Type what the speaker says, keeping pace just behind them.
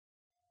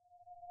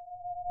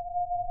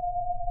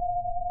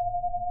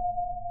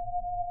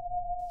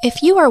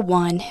If you are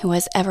one who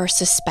has ever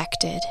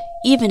suspected,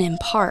 even in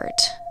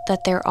part,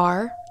 that there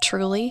are,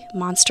 truly,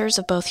 monsters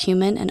of both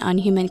human and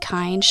unhuman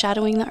kind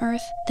shadowing the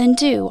earth, then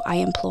do, I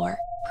implore,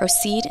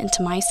 proceed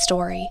into my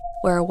story,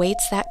 where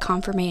awaits that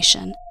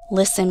confirmation.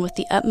 Listen with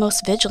the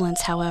utmost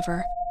vigilance,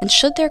 however, and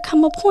should there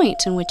come a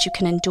point in which you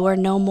can endure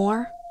no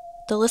more,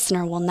 the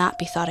listener will not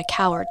be thought a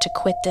coward to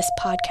quit this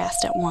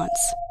podcast at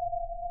once.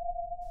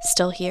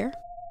 Still here?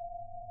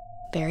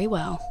 Very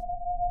well.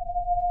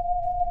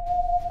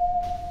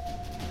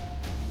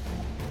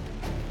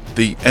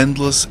 The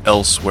Endless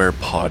Elsewhere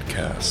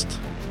podcast.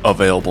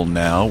 Available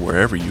now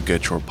wherever you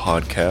get your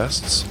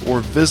podcasts or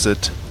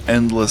visit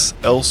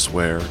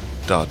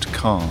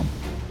endlesselsewhere.com.